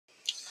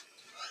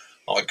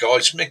Hi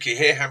guys, Mickey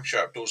here, Hampshire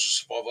Outdoors and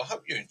Survival. I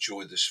hope you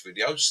enjoy this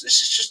video. So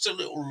this is just a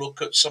little look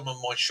at some of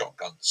my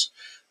shotguns.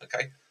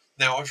 Okay,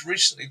 now I've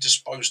recently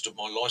disposed of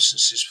my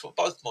licenses for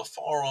both my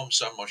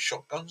firearms and my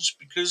shotguns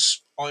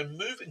because I'm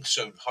moving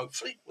soon,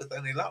 hopefully, with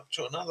any luck,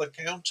 to another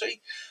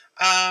county.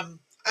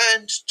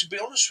 And to be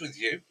honest with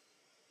you,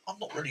 I'm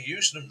not really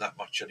using them that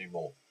much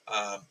anymore.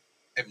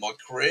 In my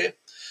career,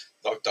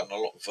 I've done a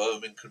lot of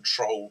vermin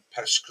control,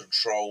 pest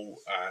control,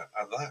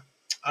 and that.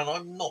 And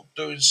I'm not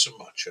doing so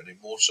much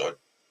anymore, so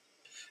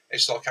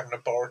it's like having a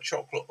bar of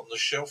chocolate on the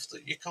shelf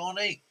that you can't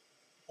eat.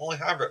 I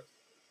have it.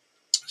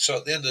 So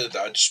at the end of the day,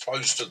 I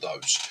disposed of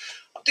those.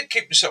 I did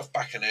keep myself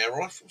back in air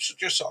rifles, so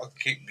just so I can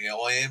keep my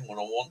eye in when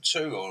I want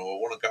to, or I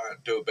want to go out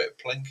and do a bit of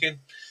plinking.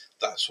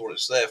 That's what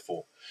it's there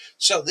for.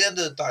 So at the end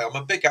of the day,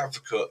 I'm a big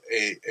advocate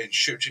in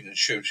shooting and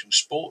shooting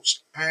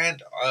sports,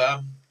 and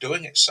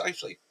doing it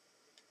safely,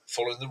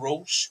 following the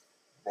rules,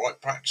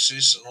 right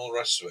practices, and all the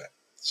rest of it.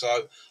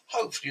 So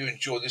hopefully you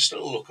enjoy this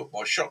little look at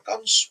my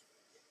shotguns,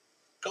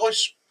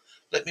 guys.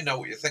 Let me know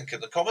what you think in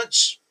the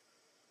comments.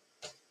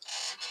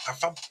 Have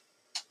fun.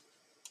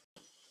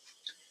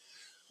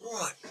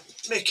 Right,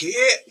 Mickey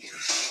here,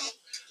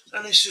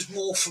 and this is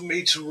more for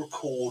me to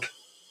record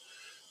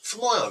for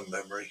my own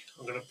memory.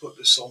 I'm going to put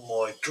this on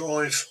my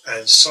drive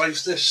and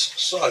save this.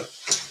 So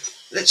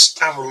let's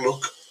have a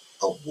look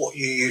at what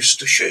you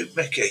used to shoot,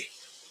 Mickey.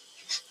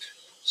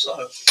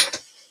 So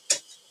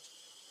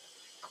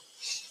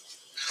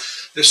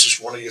this is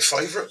one of your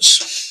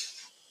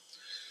favourites.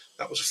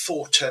 That was a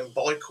 410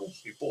 Bicol.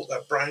 You bought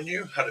that brand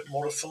new, had it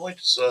modified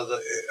so that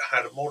it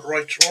had a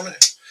moderator on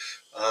it.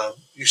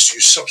 Used to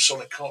use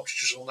subsonic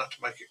cartridges on that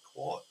to make it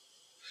quiet.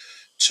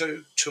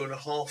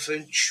 2.5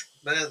 inch.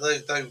 There,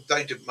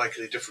 they didn't make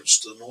any difference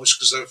to the noise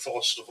because they were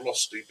faster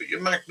velocity. But your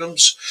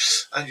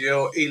Magnums and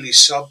your Ely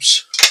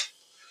subs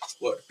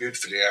worked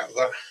beautifully out of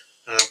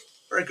that.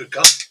 Very good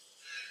gun.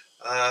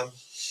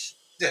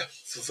 Yeah,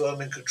 for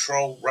vermin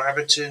control,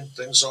 rabbiting,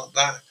 things like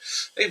that.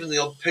 Even the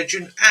odd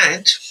pigeon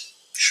and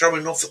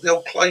showing off at the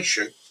old clay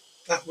shoot.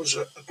 That was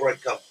a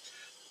great gun.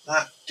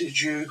 That did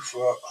you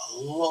for a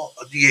lot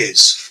of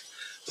years.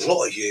 A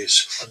lot of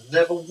years. And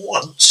never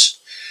once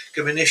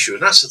give me an issue.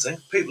 And that's the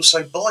thing. People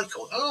say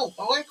Bicol. Oh,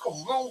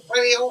 Bicol. Oh,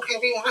 very old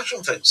heavy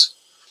Russian things.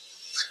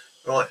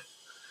 Right.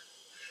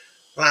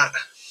 That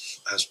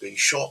has been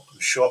shot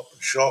and shot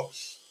and shot.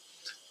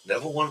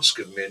 Never once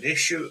given me an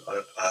issue,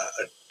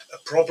 a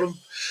problem.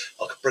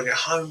 I could bring it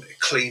home. It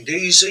cleaned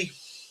easy.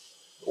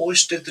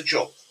 Always did the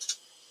job.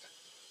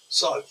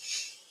 So,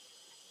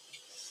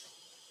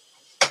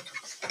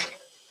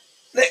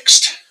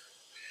 next,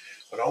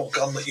 an old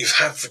gun that you've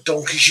had for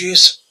donkey's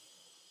years.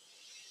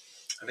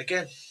 And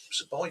again,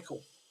 it's a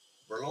Bicol.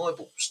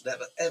 Reliable. It's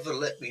never ever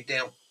let me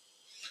down.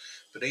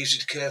 But easy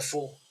to care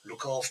for,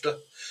 look after,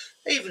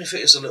 even if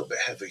it is a little bit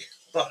heavy.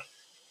 But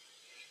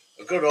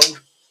a good old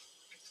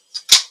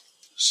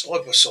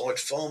side-by-side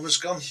farmer's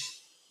gun.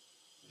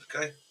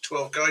 Okay,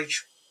 12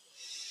 gauge.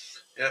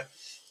 Yeah,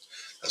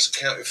 that's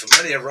accounted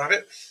for many a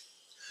rabbit,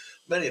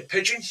 many a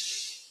pigeon,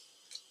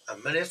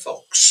 and many a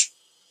fox.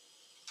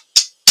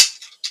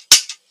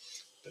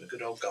 Been a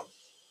good old gun.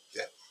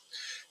 Yeah,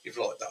 you've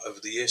liked that over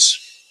the years.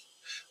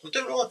 I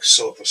do like a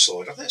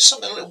side-by-side. I think there's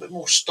something a little bit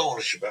more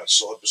stylish about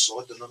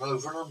side-by-side than an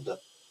over and under.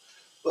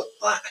 But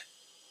that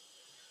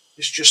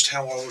is just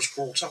how I was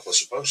brought up, I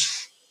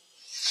suppose.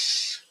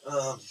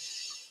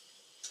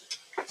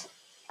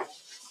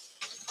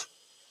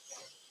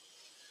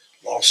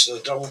 Last of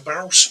the double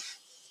barrels.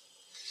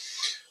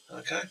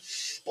 Okay,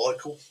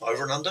 Bicol,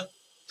 over and under.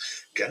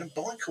 Again,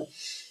 Bicol.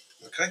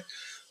 Okay,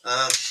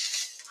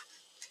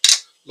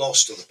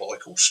 last of the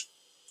Bicols.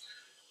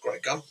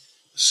 Great gun,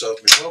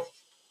 served me well.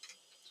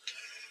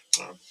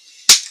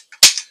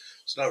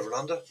 It's an over and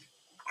under.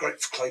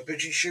 Great for clay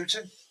pigeon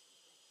shooting.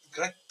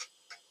 Okay,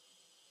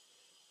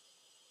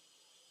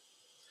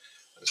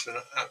 it's been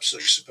an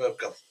absolutely superb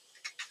gun.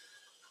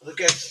 And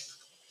again,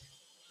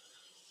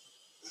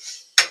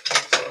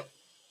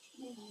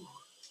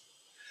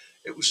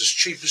 it was as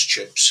cheap as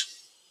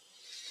chips,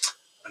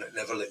 and it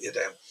never let you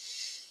down.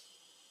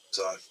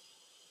 So,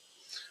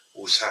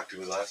 always happy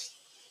with that.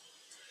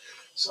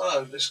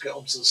 So, let's get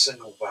on to the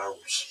single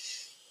barrels.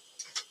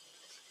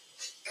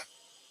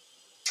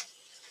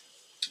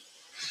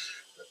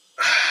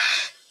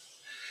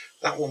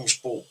 That one was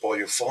bought by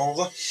your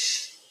father,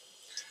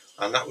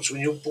 and that was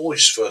when your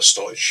boys first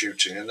started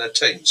shooting in their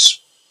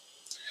teens.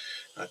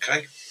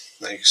 Okay,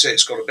 now you can see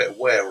it's got a bit of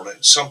wear on it.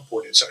 At some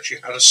point, it's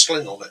actually had a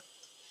sling on it.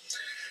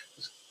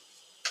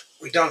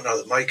 We don't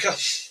know the maker.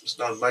 There's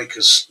no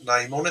maker's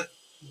name on it.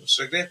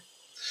 Insignia.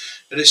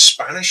 It is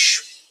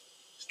Spanish.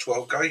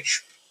 12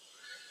 gauge.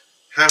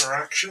 Hammer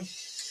action.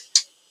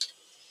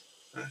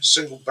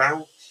 Single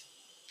barrel.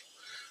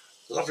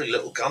 Lovely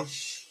little gun.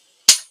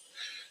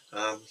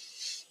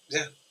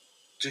 Yeah,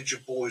 did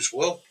your boys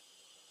well.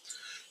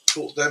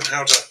 Taught them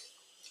how to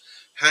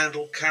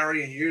handle,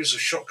 carry, and use a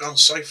shotgun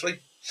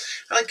safely.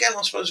 And again,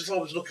 I suppose if I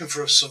was looking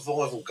for a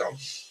survival gun,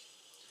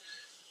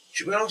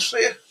 to be honest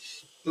with you,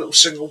 a little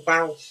single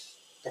barrel,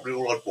 probably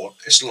all I'd want.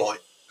 It's light,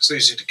 It's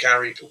easy to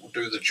carry. It will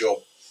do the job.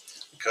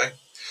 Okay.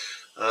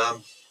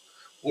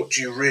 What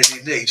do you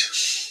really need?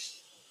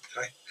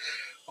 Okay.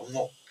 I'm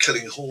not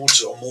killing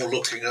hordes. I'm more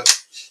looking at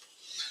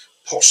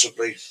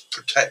possibly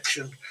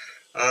protection,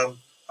 and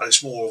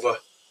it's more of a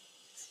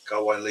go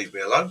away and leave me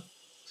alone,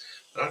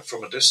 right,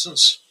 from a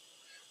distance,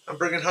 and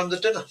bringing home the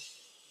dinner.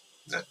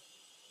 Yeah.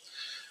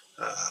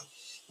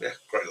 Yeah,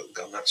 great little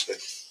gun that's been.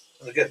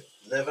 And again,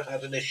 never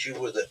had an issue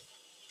with it.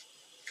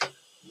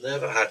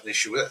 Never had an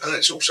issue with it. And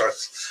it's also,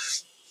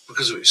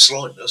 because of its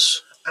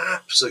slightness,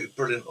 absolutely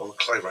brilliant on a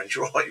clay range.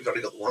 You're right, you've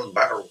only got one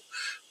barrel.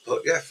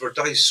 But yeah, for a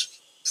day's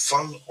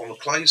fun on the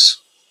clays,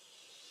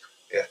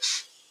 yeah,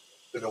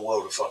 been a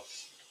world of fun.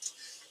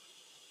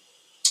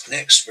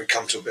 Next, we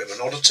come to a bit of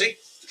an oddity.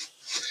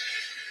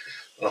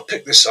 And I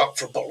picked this up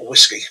for a bottle of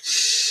whiskey,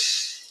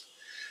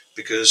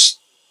 because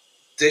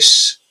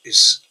this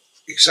is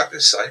exactly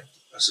the same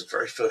as the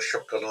very first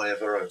shotgun I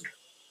ever owned,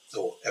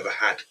 or ever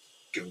had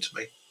given to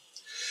me.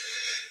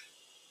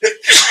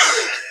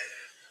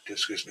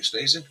 Excuse me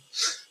sneezing.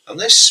 And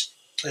this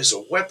is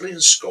a Webley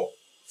and Scott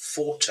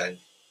 410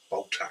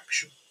 bolt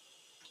action.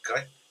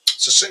 Okay,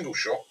 it's a single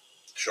shot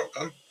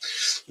shotgun.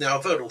 Now,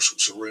 I've heard all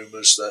sorts of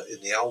rumours that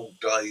in the old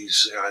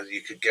days,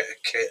 you could get a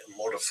kit and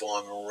modify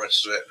them and all the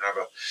rest of it, and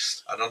have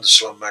an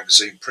underslung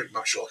magazine pretty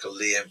much like a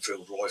Lee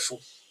Enfield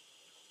rifle.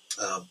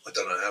 I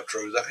don't know how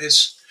true that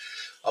is.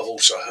 I've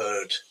also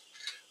heard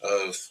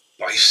of,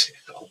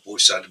 old boy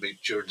saying to me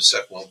during the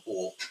Second World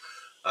War,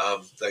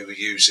 they were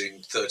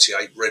using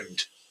 38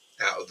 rimmed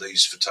out of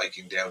these for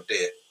taking down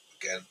deer.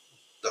 Again,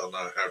 don't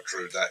know how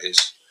true that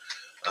is.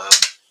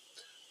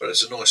 But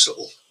it's a nice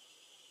little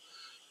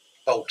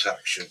bolt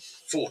action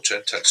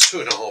 410, takes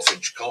 2.5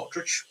 inch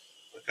cartridge.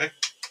 Okay,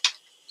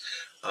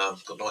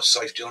 got nice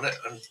safety on it.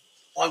 And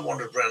I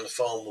wandered around the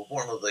farm with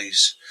one of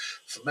these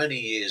for many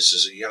years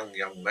as a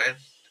young man,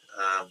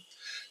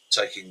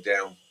 taking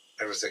down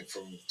everything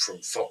from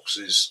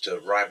foxes to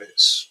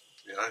rabbits,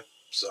 you know.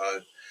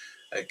 So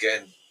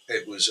again,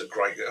 it was a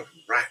great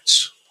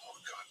rats. Oh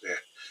god,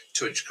 yeah,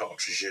 2-inch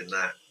cartridge in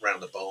that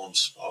round the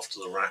barns after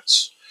the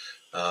rats.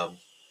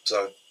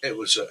 So it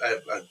was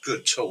a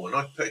good tool, and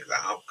I picked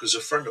that up because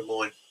a friend of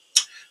mine,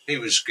 he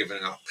was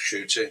giving up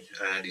shooting,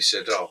 and he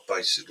said, "Oh,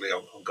 basically,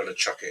 I'm going to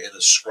chuck it in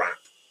as scrap."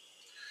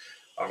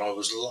 And I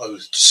was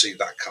loath to see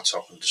that cut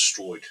up and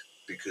destroyed,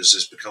 because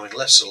there's becoming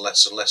less and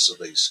less and less of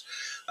these,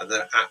 and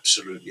they're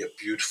absolutely a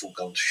beautiful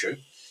gun to shoot.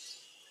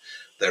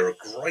 They're a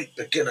great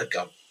beginner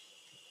gun,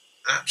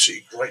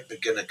 absolutely great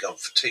beginner gun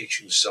for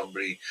teaching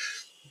somebody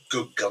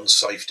good gun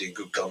safety and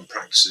good gun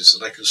practices,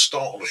 and they can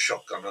start on a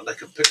shotgun and they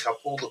can pick up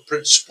all the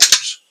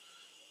principles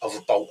of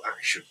a bolt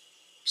action,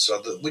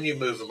 so that when you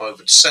move them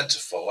over to centre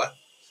fire,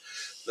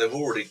 they've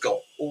already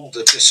got all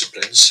the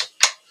disciplines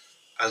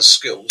and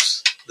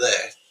skills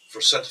there for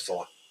a centre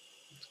fire.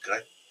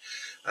 Okay,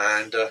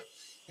 and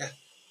yeah,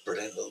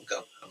 brilliant little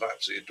gun. I've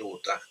absolutely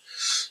adored that.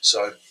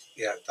 So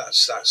yeah,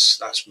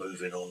 that's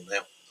moving on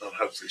now, and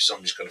hopefully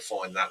somebody's going to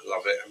find that,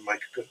 love it, and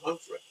make a good home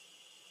for it.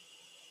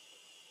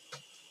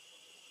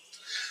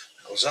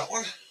 That was that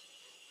one.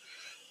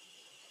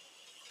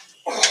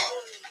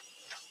 Oh,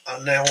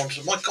 and now on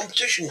to my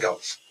competition gun.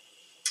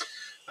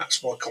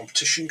 That's my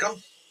competition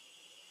gun.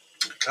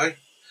 Okay,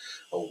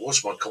 or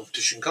was my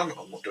competition gun.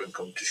 I'm not doing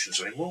competitions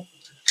anymore.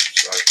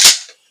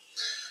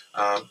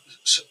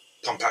 So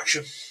pump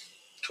action,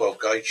 12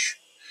 gauge,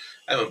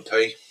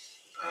 M&P,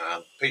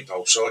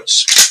 peephole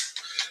sights.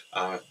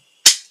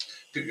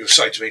 People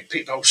say to me,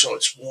 peephole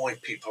sights, why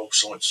peephole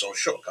sights on a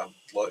shotgun?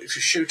 Well, if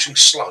you're shooting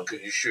slug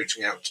and you're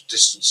shooting out to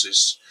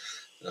distances,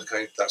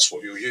 okay, that's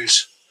what you'll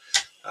use.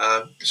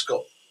 It's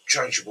got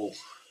changeable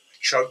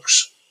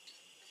chokes,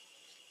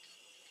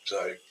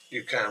 so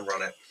you can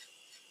run it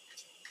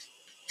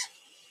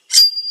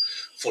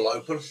full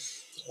open,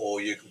 or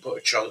you can put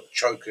a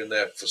choke in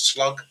there for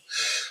slug.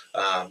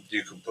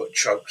 You can put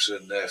chokes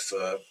in there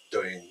for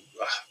doing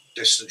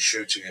distance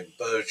shooting and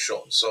bird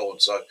shot and so on.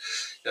 So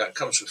yeah, it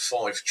comes with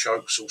 5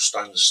 chokes, all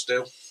stainless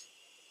steel.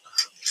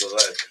 So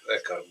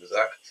they're going with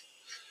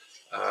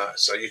that.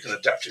 So you can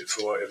adapt it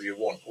for whatever you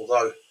want.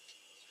 Although it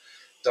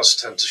does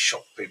tend to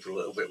shock people a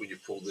little bit when you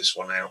pull this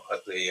one out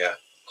at the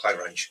clay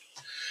range.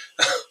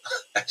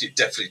 And you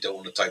definitely don't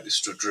want to take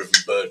this to a driven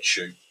bird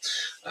shoot.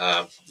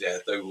 Yeah,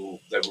 they will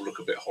look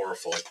a bit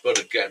horrified. But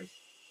again,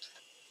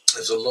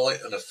 as a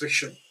light and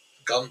efficient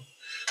gun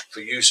for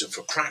using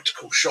for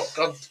practical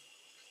shotgun,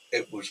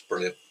 it was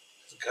brilliant.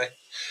 Okay,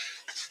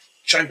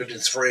 chambered in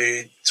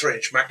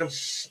 3-inch Magnum.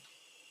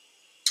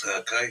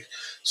 Okay,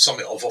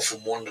 something I've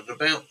often wondered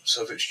about.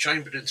 So if it's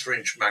chambered in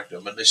 3-inch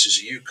Magnum, and this is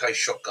a UK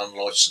shotgun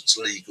licence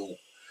legal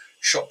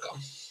shotgun,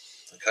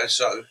 okay,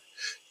 so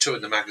 2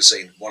 in the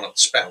magazine, 1 at the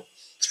spout,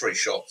 3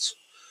 shots.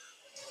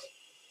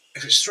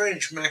 If it's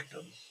 3-inch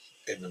Magnum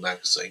in the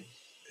magazine,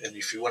 and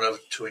if you went over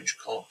 2-inch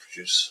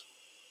cartridges,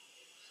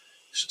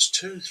 so it's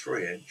 2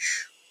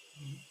 3-inch.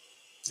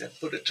 Yeah,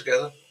 put it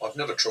together. I've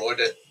never tried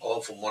it. I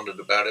often wondered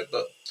about it,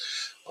 but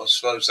I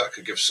suppose that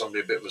could give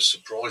somebody a bit of a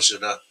surprise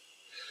in a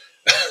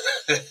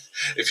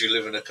if you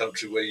live in a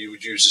country where you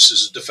would use this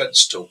as a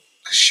defence tool.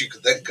 because you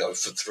could then go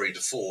for 3 to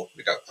 4.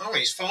 You go, oh,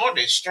 he's fine,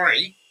 it's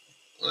 3.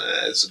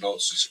 There's a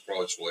nasty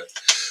surprise for you.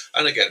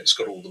 And again, it's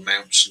got all the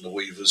mounts and the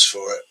weavers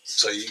for it.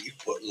 So you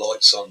put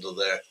lights under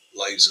there,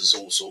 lasers,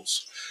 all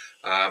sorts.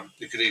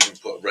 You could even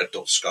put a red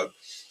dot scope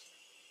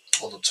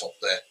on the top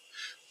there.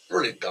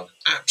 Brilliant gun,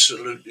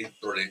 absolutely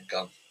brilliant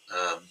gun.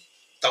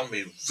 Done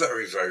me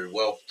very, very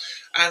well,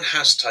 and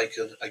has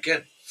taken,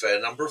 again, fair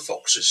number of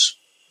foxes.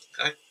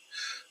 Okay,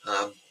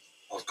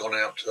 I've gone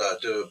out to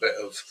do a bit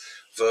of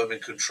vermin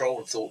control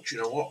and thought, you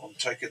know what, I'm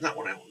taking that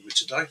one out with me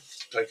today.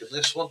 Taking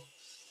this one,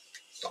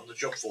 done the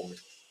job for me.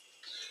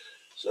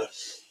 So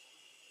let's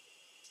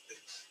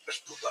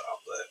put that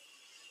up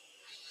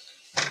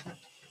there.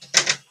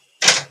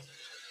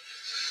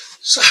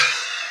 So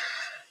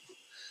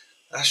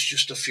that's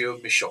just a few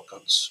of my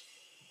shotguns.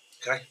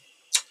 Okay.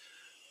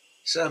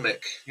 So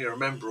Mick, you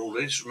remember all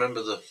these?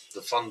 Remember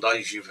the fun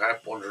days you've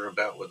had wandering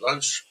about with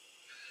those?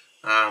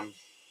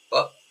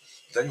 But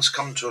things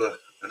come to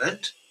an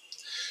end.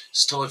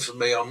 It's time for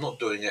me. I'm not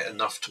doing it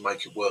enough to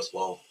make it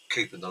worthwhile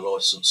keeping the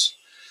license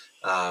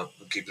and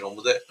keeping on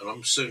with it. And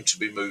I'm soon to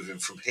be moving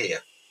from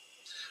here.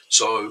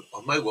 So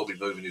I may well be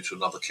moving into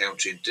another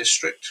county and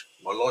district.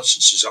 My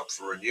license is up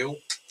for renewal.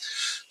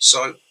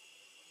 So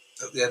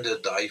at the end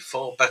of the day,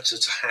 far better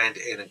to hand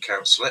it in and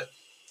cancel it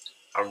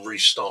and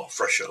restart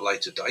fresh at a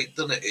later date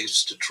than it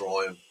is to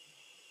try and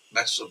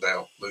mess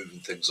about moving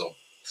things on.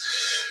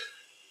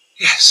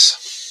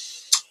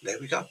 Yes, there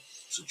we go.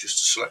 So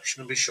just a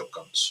selection of my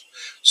shotguns.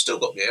 Still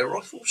got my air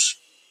rifles,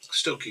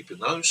 still keeping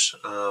those.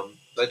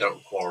 They don't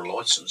require a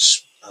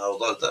license,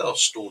 although they are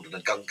stored in a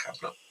gun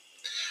cabinet.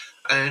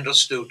 And I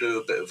still do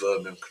a bit of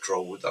vermin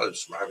control with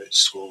those, rabbits,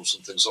 squirrels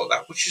and things like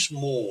that, which is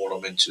more what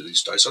I'm into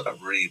these days. I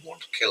don't really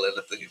want to kill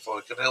anything if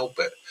I can help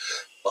it,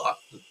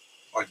 but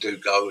I do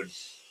go and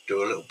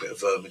do a little bit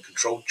of vermin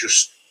control,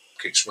 just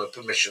keeps my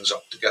permissions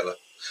up together.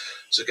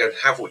 So again,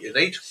 have what you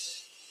need,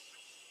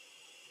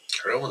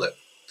 carry on with it.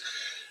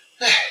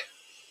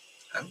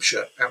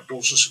 Hampshire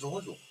Outdoors and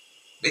Survival.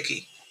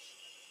 Mickey,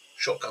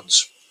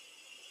 shotguns.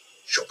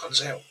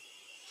 Shotguns out.